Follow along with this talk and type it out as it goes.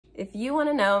If you want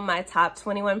to know my top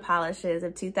 21 polishes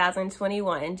of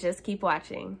 2021, just keep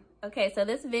watching. Okay, so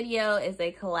this video is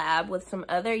a collab with some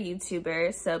other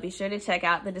YouTubers, so be sure to check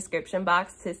out the description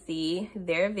box to see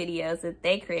their videos that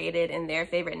they created and their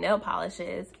favorite nail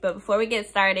polishes. But before we get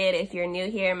started, if you're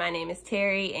new here, my name is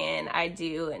Teri and I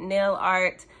do nail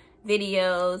art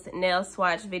videos, nail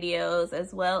swatch videos,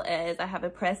 as well as I have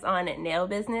a press-on nail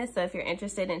business. So if you're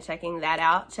interested in checking that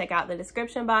out, check out the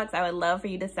description box. I would love for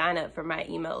you to sign up for my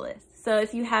email list. So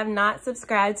if you have not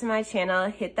subscribed to my channel,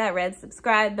 hit that red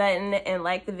subscribe button and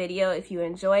like the video if you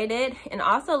enjoyed it. And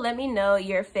also let me know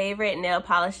your favorite nail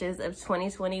polishes of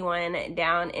 2021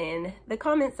 down in the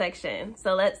comment section.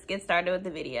 So let's get started with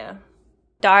the video.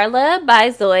 Darla by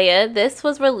Zoya. This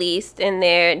was released in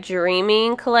their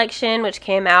Dreaming collection, which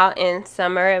came out in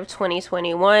summer of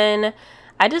 2021.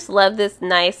 I just love this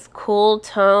nice cool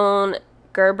tone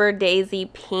Gerber Daisy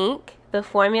pink. The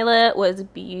formula was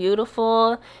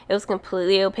beautiful. It was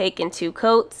completely opaque in 2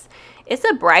 coats. It's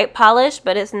a bright polish,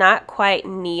 but it's not quite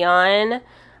neon.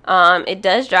 It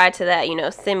does dry to that, you know,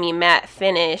 semi-matte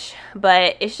finish,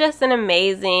 but it's just an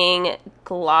amazing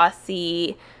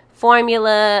glossy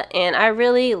formula, and I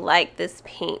really like this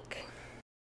pink.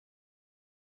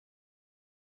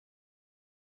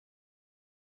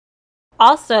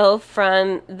 Also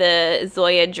from the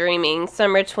Zoya Dreaming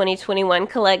Summer 2021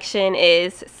 collection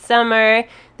is Summer.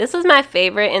 This was my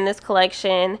favorite in this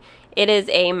collection. It is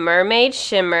a mermaid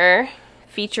shimmer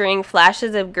featuring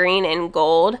flashes of green and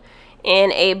gold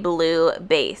in a blue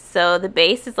base. So the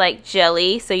base is like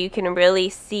jelly, so you can really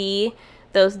see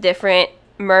those different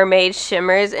mermaid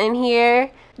shimmers in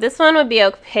here. This one would be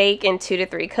opaque in 2 to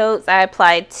 3 coats. I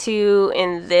applied 2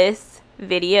 in this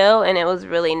video and it was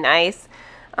really nice.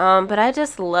 But I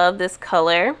just love this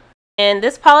color. And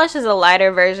this polish is a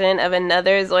lighter version of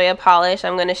another Zoya polish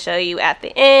I'm going to show you at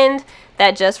the end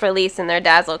that just released in their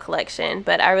Dazzle collection.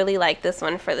 But I really like this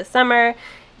one for the summer.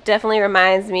 Definitely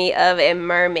reminds me of a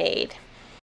mermaid.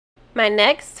 My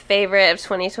next favorite of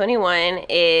 2021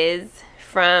 is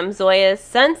from Zoya's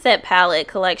Sunset palette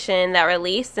collection that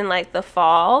released in like the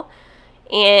fall.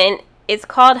 And it's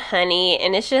called Honey,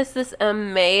 and it's just this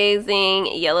amazing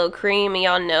yellow cream. And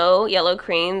y'all know yellow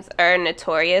creams are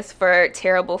notorious for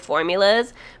terrible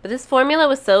formulas, but this formula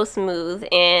was so smooth,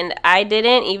 and I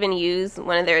didn't even use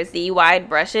one of their Z-wide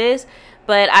brushes,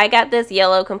 but I got this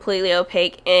yellow completely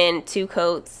opaque in 2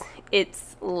 coats.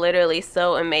 It's literally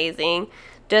so amazing.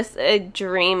 Just a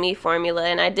dreamy formula,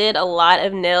 and I did a lot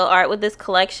of nail art with this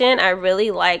collection. I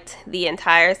really liked the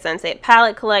entire Sunset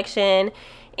palette collection,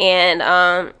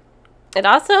 and it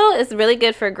also is really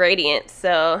good for gradients.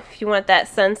 So if you want that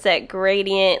sunset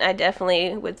gradient, I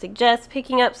definitely would suggest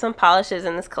picking up some polishes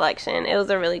in this collection. It was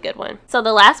a really good one. So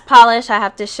the last polish I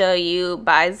have to show you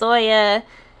by Zoya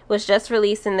was just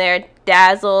released in their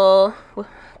Dazzle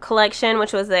collection,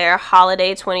 which was their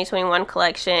holiday 2021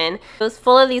 collection. It was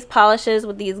full of these polishes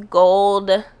with these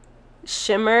gold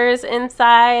shimmers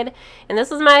inside, and this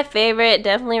was my favorite.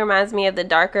 Definitely reminds me of the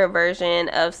darker version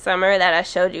of Summer that I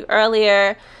showed you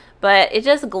earlier, but it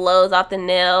just glows off the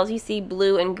nails. You see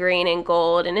blue and green and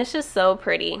gold, and it's just so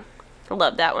pretty. I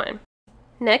love that one.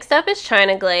 Next up is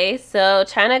China Glaze. So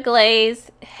China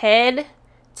Glaze Head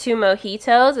to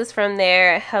Mojitos is from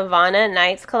their Havana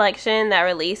Nights collection that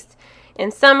released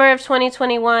in summer of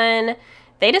 2021.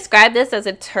 They described this as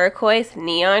a turquoise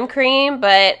neon cream,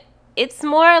 but it's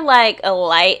more like a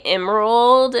light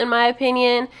emerald in my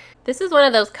opinion. This is one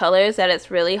of those colors that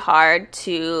it's really hard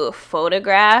to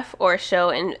photograph or show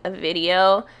in a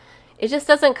video. It just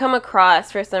doesn't come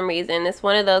across for some reason. It's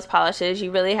one of those polishes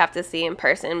you really have to see in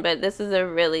person, but this is a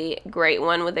really great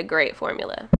one with a great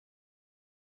formula.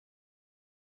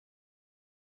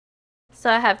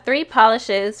 So I have 3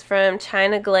 polishes from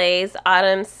China Glaze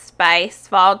Autumn Spice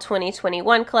Fall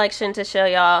 2021 collection to show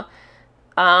y'all.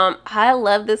 I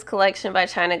love this collection by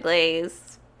China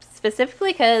Glaze,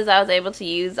 specifically because I was able to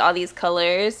use all these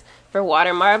colors for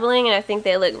water marbling, and I think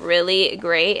they look really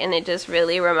great, and it just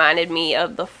really reminded me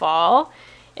of the fall.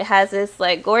 It has this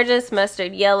like gorgeous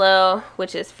mustard yellow,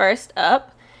 which is first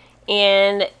up,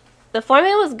 and the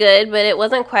formula was good, but it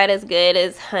wasn't quite as good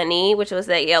as Honey, which was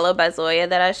that yellow by Zoya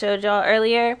that I showed y'all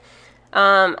earlier.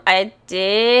 I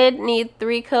did need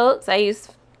 3 coats. I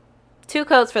used 2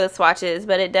 coats for the swatches,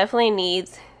 but it definitely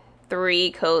needs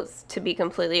 3 coats to be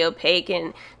completely opaque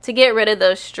and to get rid of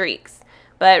those streaks.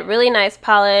 But really nice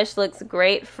polish, looks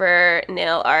great for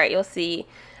nail art. You'll see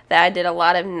that I did a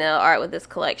lot of nail art with this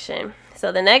collection.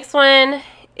 So the next one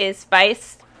is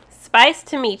Spice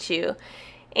to Meet You,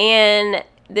 and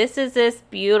this is this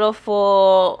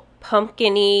beautiful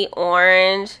pumpkin-y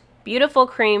orange, beautiful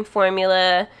cream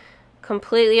formula,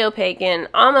 completely opaque in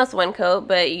almost one coat,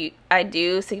 but I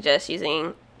do suggest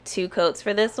using 2 coats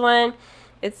for this one.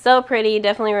 It's so pretty,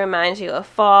 definitely reminds you of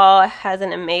fall, has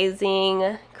an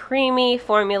amazing creamy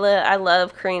formula. I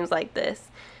love creams like this.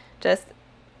 Just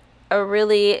a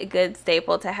really good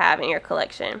staple to have in your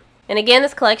collection. And again,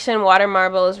 this collection water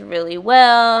marbles really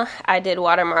well. I did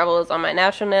water marbles on my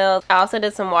natural nails. I also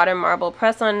did some water marble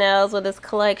press-on nails with this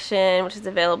collection, which is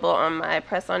available on my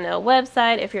press-on nail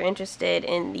website if you're interested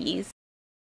in these.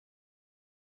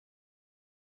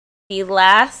 The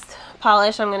last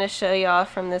polish I'm going to show y'all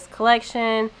from this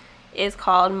collection is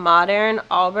called Modern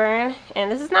Auburn.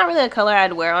 And this is not really a color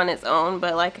I'd wear on its own,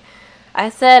 but like I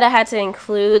said, I had to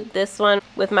include this one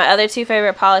with my other 2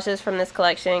 favorite polishes from this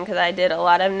collection because I did a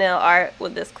lot of nail art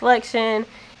with this collection.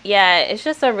 Yeah, it's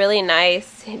just a really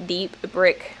nice deep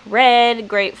brick red,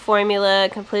 great formula,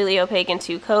 completely opaque in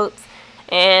 2 coats,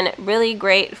 and really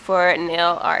great for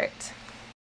nail art.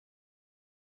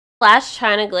 Last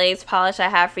China Glaze polish I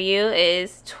have for you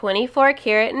is 24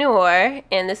 Karat Noir,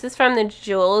 and this is from the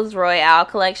Jules Royale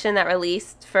collection that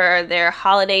released for their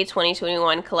holiday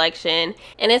 2021 collection.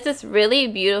 And it's this really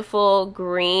beautiful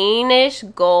greenish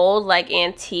gold, like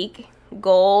antique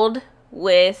gold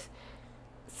with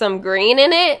some green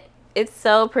in it. It's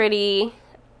so pretty.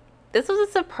 This was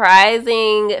a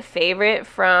surprising favorite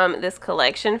from this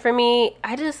collection for me.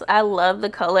 I love the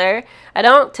color. I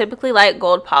don't typically like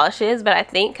gold polishes, but I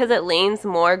think because it leans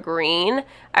more green,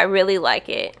 I really like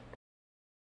it.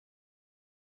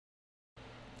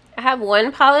 I have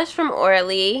one polish from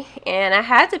Orly, and I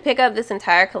had to pick up this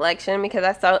entire collection because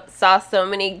I saw so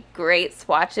many great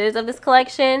swatches of this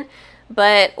collection.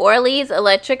 But Orly's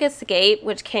Electric Escape,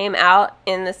 which came out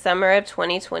in the summer of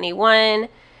 2021,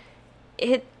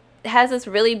 it has this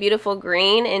really beautiful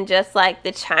green, and just like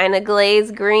the China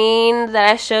Glaze green that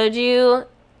I showed you,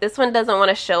 this one doesn't want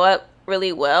to show up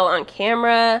really well on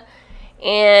camera.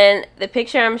 And the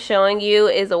picture I'm showing you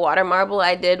is a water marble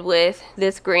I did with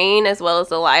this green as well as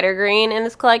the lighter green in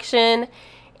this collection.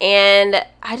 And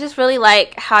I just really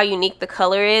like how unique the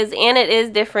color is, and it is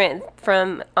different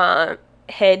from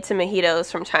Head to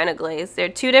Mojitos from China Glaze. They're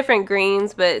 2 different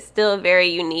greens, but still very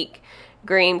unique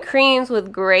green creams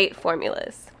with great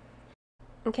formulas.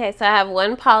 Okay, so I have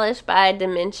one polish by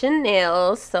Dimension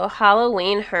Nails. So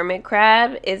Halloween Hermit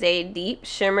Crab is a deep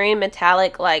shimmery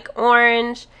metallic like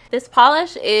orange. This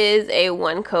polish is a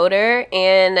 1-coater,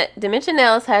 and Dimension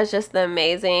Nails has just the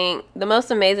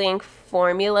most amazing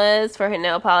formulas for her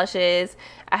nail polishes.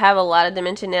 I have a lot of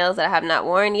Dimension Nails that I have not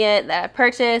worn yet that I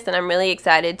purchased, and I'm really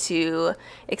excited to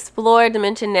explore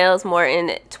Dimension Nails more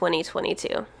in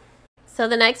 2022. So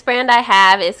the next brand I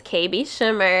have is KB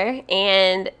Shimmer,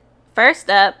 and first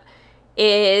up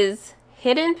is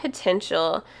Hidden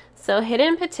Potential. So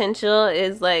Hidden Potential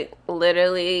is like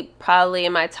literally probably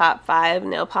in my top 5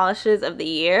 nail polishes of the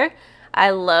year. I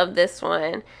love this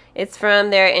one. It's from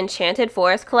their Enchanted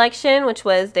Forest collection, which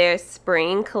was their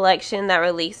spring collection that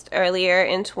released earlier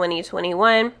in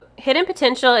 2021. Hidden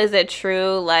Potential is a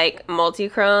true like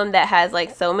multi-chrome that has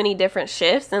like so many different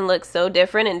shifts and looks so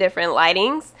different in different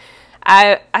lightings.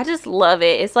 I just love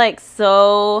it. It's like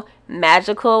so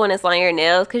magical when it's on your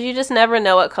nails because you just never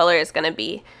know what color it's gonna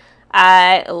be.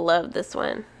 I love this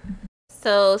one.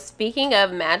 So speaking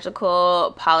of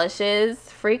magical polishes,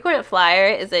 Frequent Flyer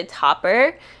is a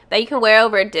topper that you can wear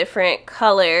over different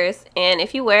colors, and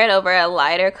if you wear it over a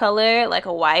lighter color like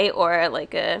a white or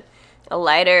like a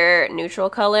lighter neutral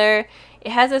color,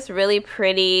 it has this really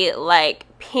pretty like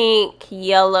pink,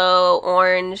 yellow,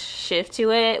 orange shift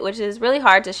to it, which is really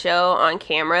hard to show on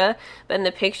camera, but in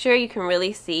the picture you can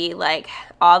really see like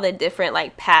all the different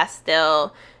like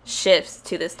pastel shifts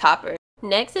to this topper.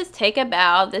 Next is Take a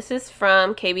Bow. This is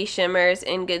from KB Shimmer's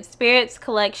In Good Spirits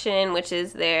collection, which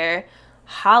is their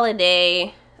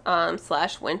holiday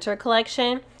slash winter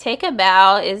collection. Take a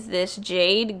Bow is this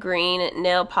jade green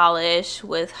nail polish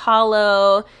with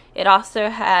hollow. It also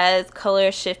has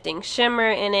color shifting shimmer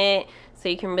in it, so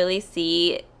you can really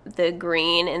see the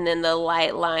green and then the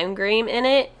light lime green in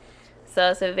it.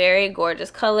 So it's a very gorgeous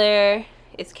color.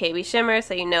 It's KB Shimmer,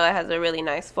 so you know it has a really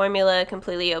nice formula,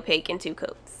 completely opaque in 2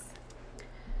 coats.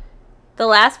 The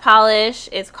last polish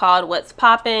is called What's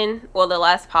Poppin'. Well, the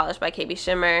last polish by KB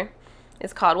Shimmer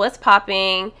is called What's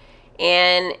Popping,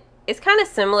 and it's kind of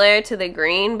similar to the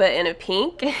green but in a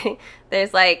pink.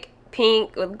 There's like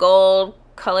pink with gold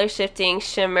color shifting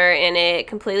shimmer in it,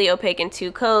 completely opaque in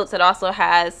 2 coats. It also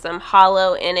has some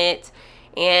hollow in it,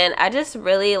 and I just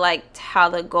really liked how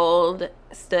the gold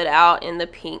stood out in the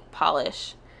pink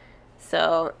polish.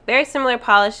 So very similar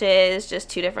polishes, just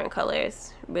 2 different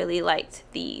colors. Really liked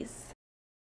these.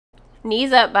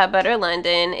 Knees Up by Butter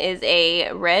London is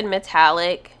a red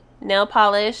metallic nail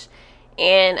polish,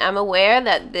 and I'm aware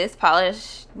that this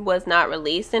polish was not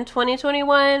released in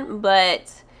 2021,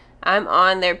 but I'm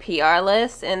on their PR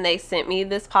list and they sent me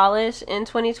this polish in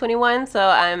 2021, so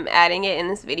I'm adding it in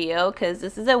this video because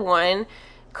this is a one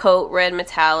coat red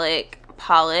metallic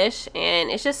polish and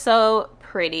it's just so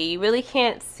pretty. You really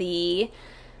can't see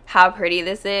how pretty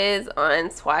this is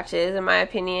on swatches in my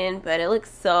opinion, but it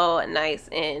looks so nice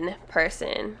in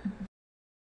person.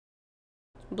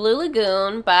 Blue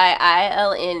Lagoon by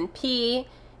ILNP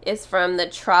is from the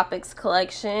Tropics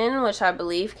collection, which I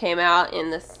believe came out in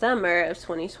the summer of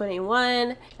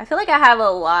 2021. I feel like I have a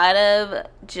lot of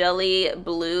jelly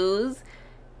blues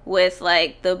with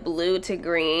like the blue to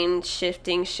green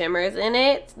shifting shimmers in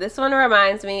it. This one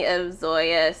reminds me of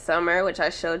Zoya Summer, which I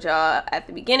showed y'all at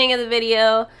the beginning of the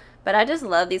video, but I just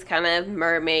love these kind of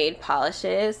mermaid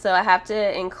polishes, so I have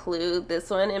to include this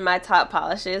one in my top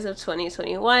polishes of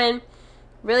 2021.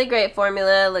 Really great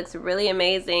formula, looks really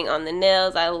amazing on the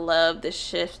nails. I love the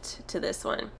shift to this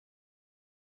one.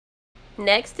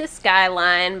 Next is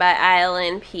Skyline by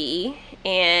ILNP,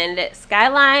 and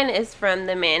Skyline is from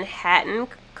the Manhattan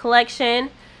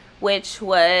collection, which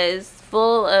was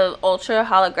full of ultra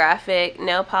holographic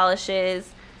nail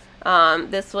polishes.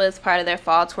 This was part of their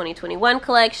fall 2021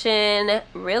 collection.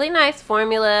 Really nice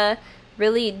formula,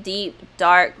 really deep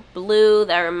dark blue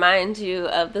that reminds you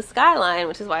of the Skyline,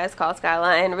 which is why it's called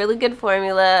Skyline. Really good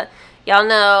formula. Y'all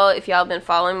know, if y'all been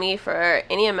following me for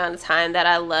any amount of time, that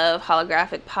I love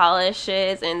holographic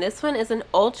polishes, and this one is an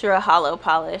ultra hollow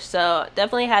polish, so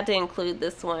definitely had to include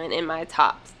this one in my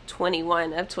top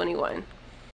 21 of 21.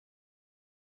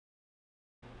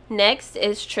 Next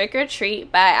is Trick or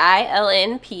Treat by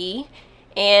ILNP,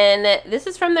 and this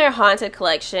is from their Haunted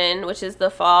collection, which is the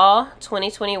fall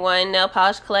 2021 nail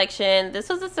polish collection. This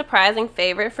was a surprising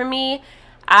favorite for me.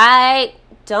 I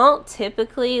don't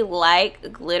typically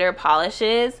like glitter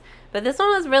polishes, but this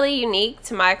one was really unique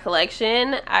to my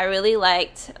collection. I really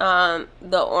liked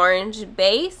the orange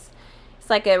base. It's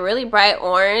like a really bright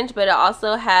orange, but it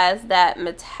also has that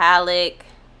metallic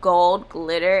gold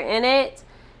glitter in it.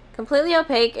 Completely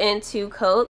opaque in 2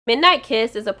 coats. Midnight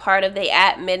Kiss is a part of the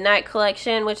At Midnight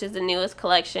collection, which is the newest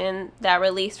collection that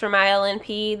released from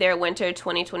ILNP, their winter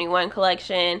 2021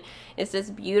 collection. It's this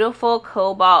beautiful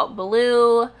cobalt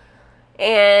blue,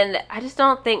 and I just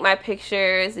don't think my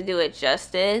pictures do it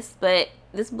justice, but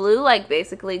this blue like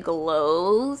basically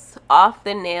glows off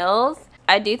the nails.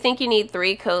 I do think you need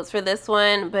 3 coats for this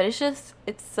one, but it's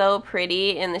so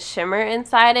pretty, and the shimmer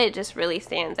inside it just really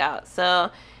stands out.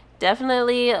 So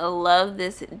definitely love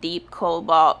this deep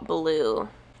cobalt blue.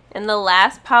 And the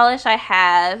last polish I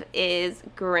have is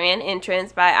Grand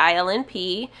Entrance by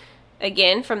ILNP,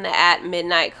 again from the At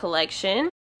Midnight collection.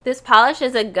 This polish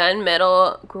is a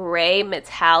gunmetal gray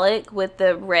metallic with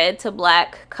the red to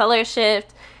black color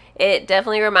shift. It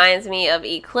definitely reminds me of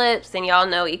Eclipse, and y'all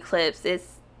know Eclipse is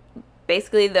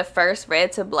basically the first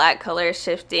red to black color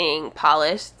shifting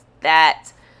polish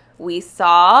that we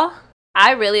saw.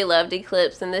 I really loved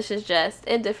Eclipse, and this is just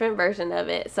a different version of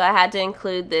it, so I had to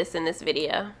include this in this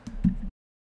video.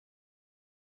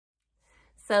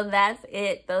 So that's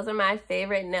it. Those are my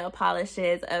favorite nail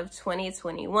polishes of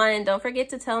 2021. Don't forget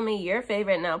to tell me your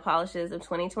favorite nail polishes of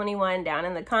 2021 down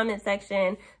in the comment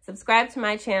section. Subscribe to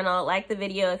my channel, like the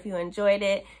video if you enjoyed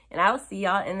it, and I will see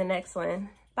y'all in the next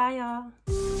one. Bye,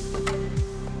 y'all.